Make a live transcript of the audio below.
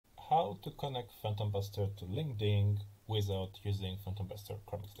how to connect Phantombuster to LinkedIn without using Phantombuster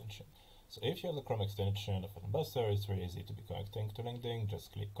Chrome extension. So if you have the Chrome extension of Phantombuster, it's really easy to be connecting to LinkedIn.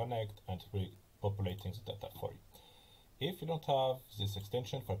 Just click connect and it will be populating the data for you. If you don't have this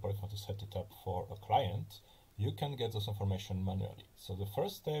extension, for example, if you want to set it up for a client, you can get this information manually. So the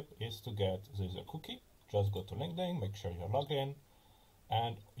first step is to get the user cookie. Just go to LinkedIn, make sure you're logged in,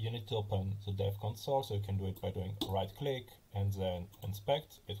 and you need to open the dev console. So you can do it by doing right click and then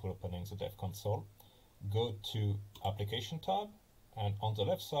inspect. It will open the dev console. Go to application tab, and on the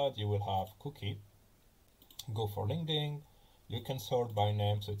left side you will have cookie. Go for LinkedIn. You can sort by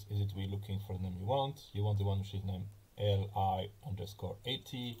name, so it's easy to be looking for the name you want. You want the one which is named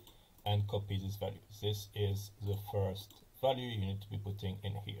li_80 and copy this value. This is the first value you need to be putting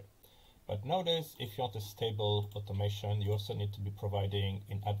in here. But nowadays, if you want a stable automation, you also need to be providing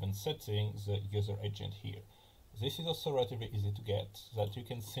in advanced settings the user agent here. This is also relatively easy to get, so that you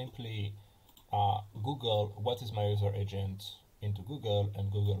can simply Google what is my user agent into Google,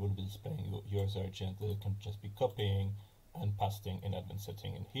 and Google will be displaying your user agent that you can just be copying and pasting in advanced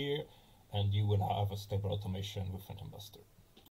setting in here, and you will have a stable automation with Phantombuster.